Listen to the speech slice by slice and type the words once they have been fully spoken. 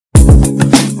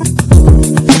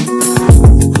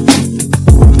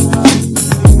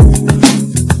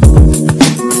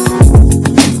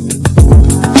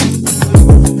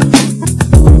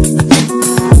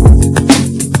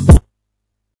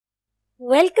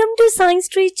Welcome to Science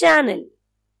Tree channel.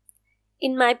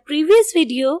 In my previous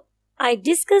video, I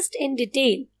discussed in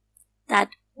detail that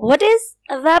what is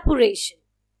evaporation.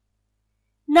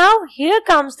 Now here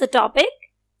comes the topic,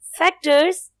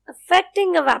 factors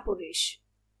affecting evaporation.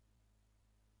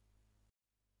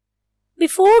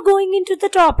 Before going into the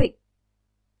topic,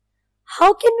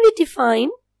 how can we define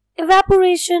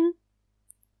evaporation?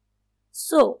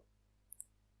 So,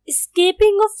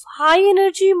 escaping of high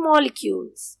energy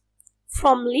molecules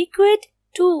from liquid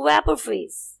to vapor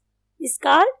phase is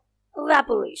called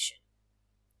evaporation.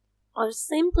 Or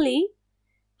simply,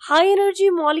 high energy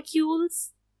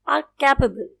molecules are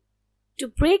capable to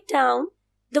break down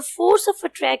the force of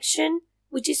attraction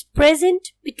which is present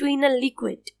between a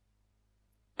liquid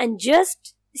and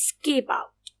just escape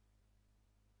out.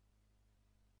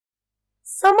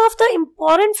 Some of the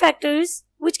important factors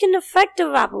which can affect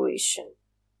evaporation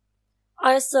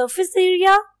are surface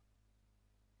area,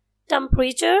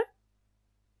 temperature,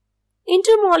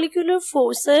 intermolecular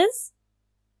forces,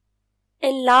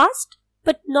 and last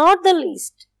but not the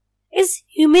least is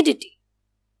humidity.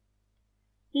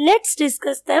 Let's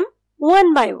discuss them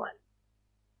one by one.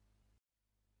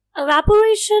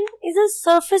 Evaporation is a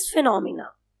surface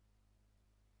phenomena.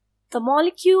 The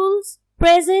molecules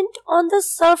present on the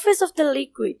surface of the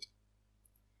liquid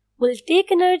will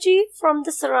take energy from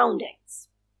the surroundings,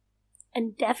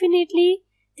 and definitely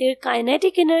their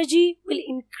kinetic energy will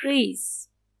increase,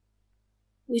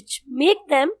 which make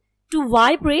them to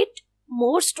vibrate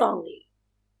more strongly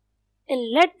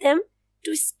and let them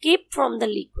to escape from the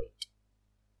liquid.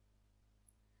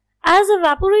 As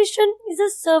evaporation is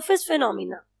a surface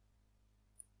phenomena,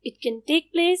 it can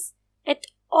take place at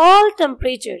all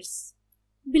temperatures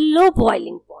below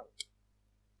boiling point.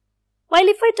 While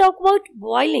if I talk about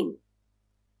boiling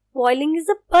is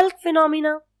a bulk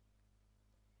phenomena.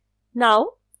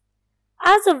 Now,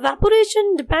 as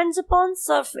evaporation depends upon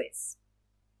surface,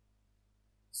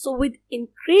 so with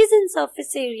increase in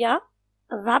surface area,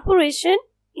 evaporation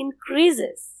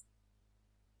increases.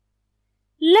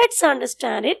 Let's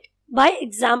understand it by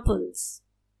examples.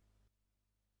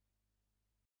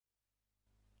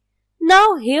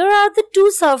 Now here are the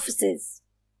two surfaces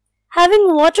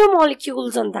having water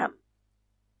molecules on them.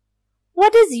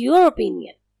 What is your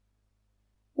opinion?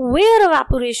 Where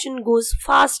evaporation goes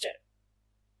faster?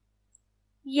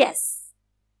 Yes,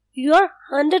 you are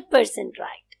 100%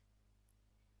 right.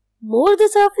 More the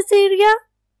surface area,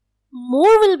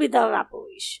 more will be the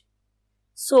evaporation.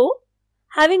 So,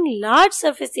 having large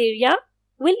surface area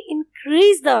will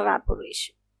increase the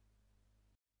evaporation.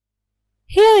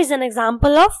 Here is an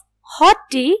example of hot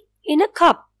tea in a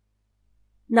cup.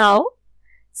 Now,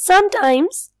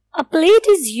 sometimes a plate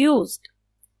is used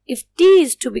if tea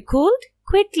is to be cooled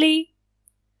quickly.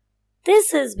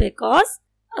 This is because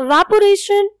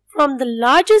evaporation from the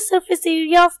larger surface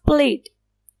area of plate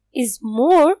is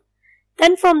more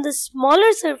than from the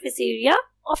smaller surface area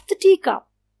of the teacup.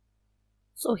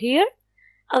 So here,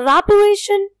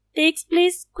 evaporation takes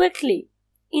place quickly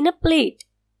in a plate,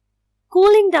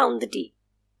 cooling down the tea,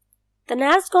 than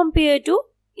as compared to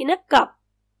in a cup.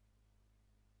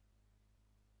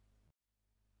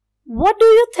 What do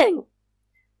you think?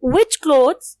 Which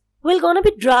clothes will gonna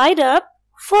be dried up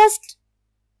first?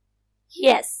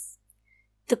 Yes,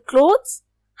 the clothes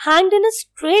hanged in a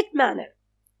straight manner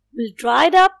will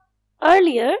dried up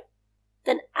earlier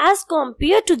than as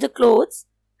compared to the clothes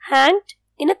hanged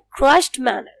in a crushed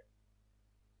manner.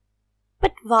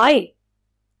 But why?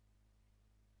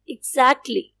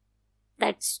 Exactly,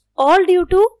 that's all due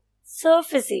to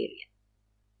surface area.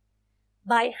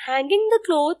 By hanging the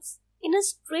clothes in a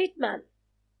straight manner,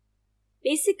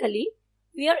 basically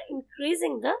we are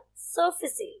increasing the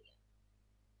surface area.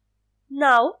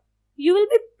 Now you will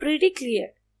be pretty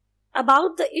clear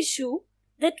about the issue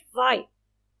that why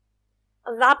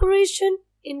evaporation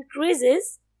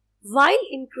increases while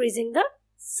increasing the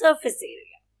surface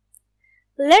area.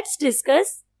 Let's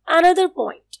discuss another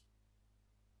point.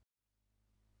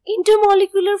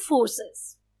 Intermolecular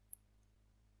forces.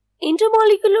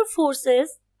 Intermolecular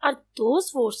forces are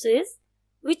those forces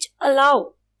which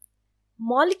allow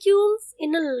molecules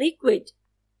in a liquid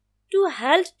to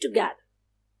held together.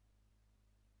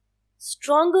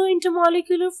 Stronger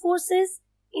intermolecular forces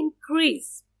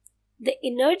increase the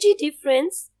energy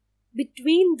difference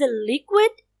between the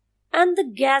liquid and the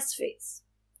gas phase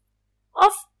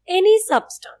of any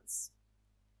substance.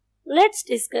 Let's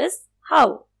discuss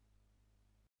how.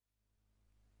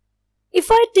 If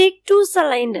I take two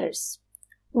cylinders,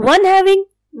 one having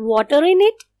water in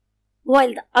it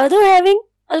while the other having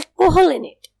alcohol in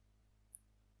it,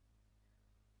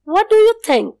 what do you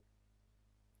think?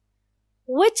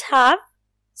 Which have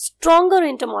stronger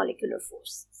intermolecular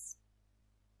forces?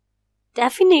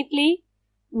 Definitely,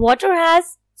 water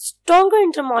has stronger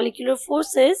intermolecular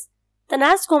forces than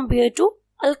as compared to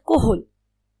alcohol,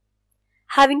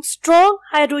 having strong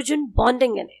hydrogen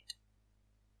bonding in it.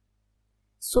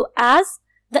 So as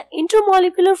the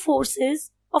intermolecular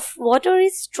forces of water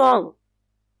is strong,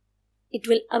 it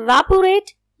will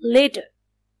evaporate later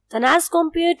than as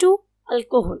compared to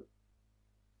alcohol.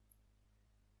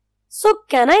 So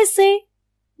can I say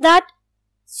that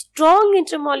strong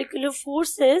intermolecular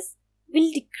forces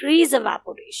will decrease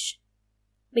evaporation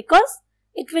because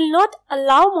it will not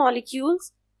allow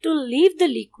molecules to leave the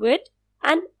liquid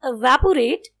and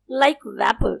evaporate like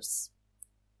vapors.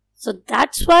 So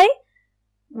that's why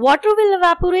water will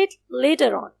evaporate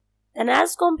later on than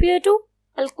as compared to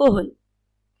alcohol.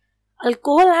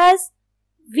 Alcohol has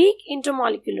weak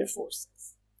intermolecular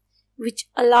forces which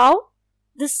allow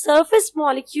the surface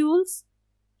molecules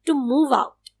to move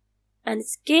out and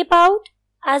escape out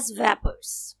as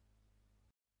vapors.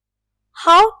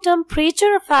 How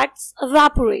temperature affects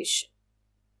evaporation?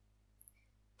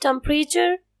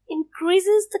 Temperature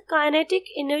increases the kinetic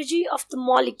energy of the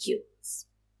molecules,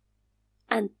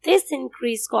 and this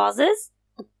increase causes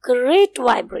a great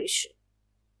vibration,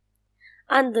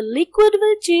 and the liquid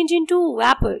will change into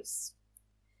vapors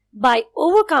by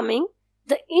overcoming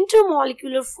the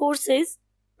intermolecular forces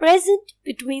present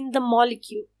between the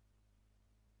molecule.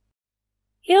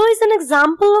 Here is an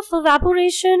example of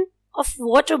evaporation of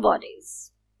water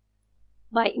bodies.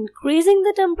 By increasing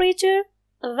the temperature,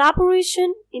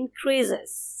 evaporation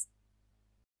increases.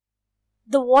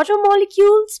 The water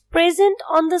molecules present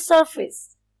on the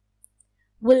surface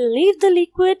will leave the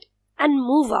liquid and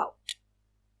move out.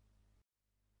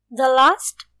 The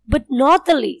last but not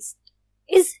the least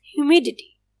is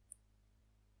humidity.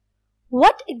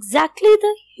 What exactly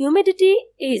the humidity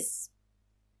is?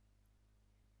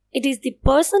 It is the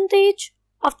percentage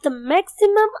of the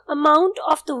maximum amount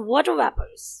of the water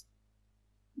vapors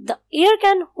the air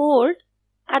can hold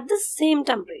at the same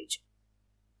temperature.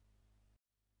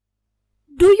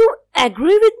 Do you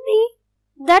agree with me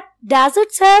that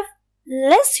deserts have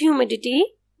less humidity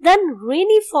than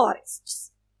rainy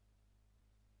forests?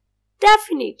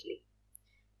 Definitely,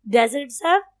 deserts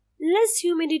have less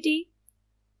humidity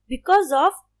because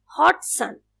of hot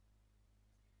sun.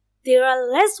 There are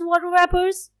less water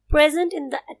vapors present in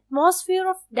the atmosphere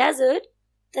of desert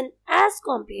than as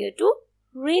compared to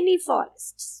rainy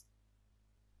forests.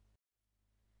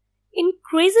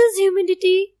 Increases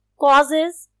humidity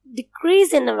causes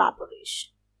decrease in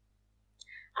evaporation.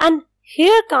 And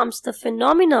here comes the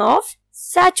phenomena of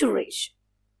saturation.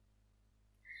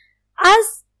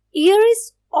 As air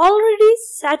is already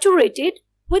saturated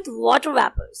with water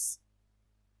vapors,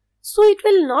 so it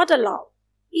will not allow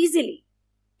easily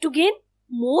to gain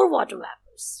more water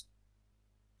vapors.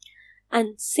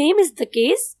 And same is the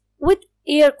case with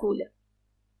air cooler.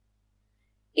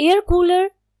 Air cooler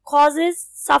causes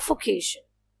suffocation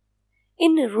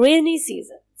in rainy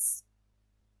seasons.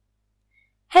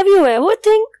 Have you ever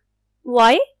think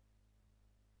why?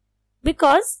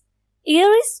 Because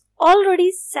air is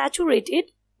already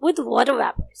saturated with water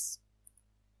vapors,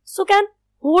 so can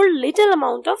hold little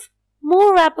amount of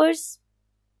more vapors.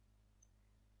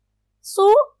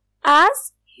 So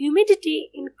as humidity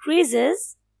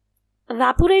increases,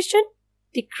 evaporation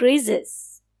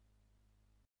decreases.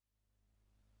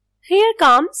 Here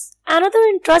comes another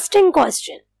interesting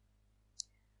question.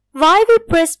 Why we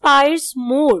perspires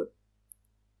more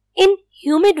in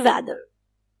humid weather?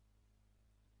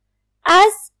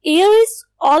 As air is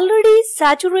already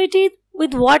saturated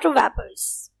with water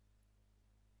vapors,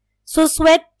 so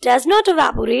sweat does not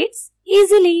evaporate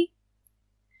easily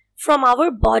from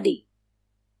our body.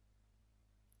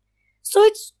 So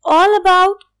it's all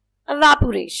about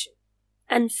evaporation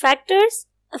and factors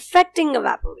affecting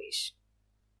evaporation.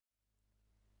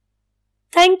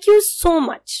 Thank you so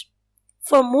much.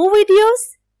 For more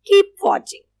videos, keep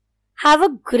watching. Have a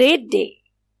great day.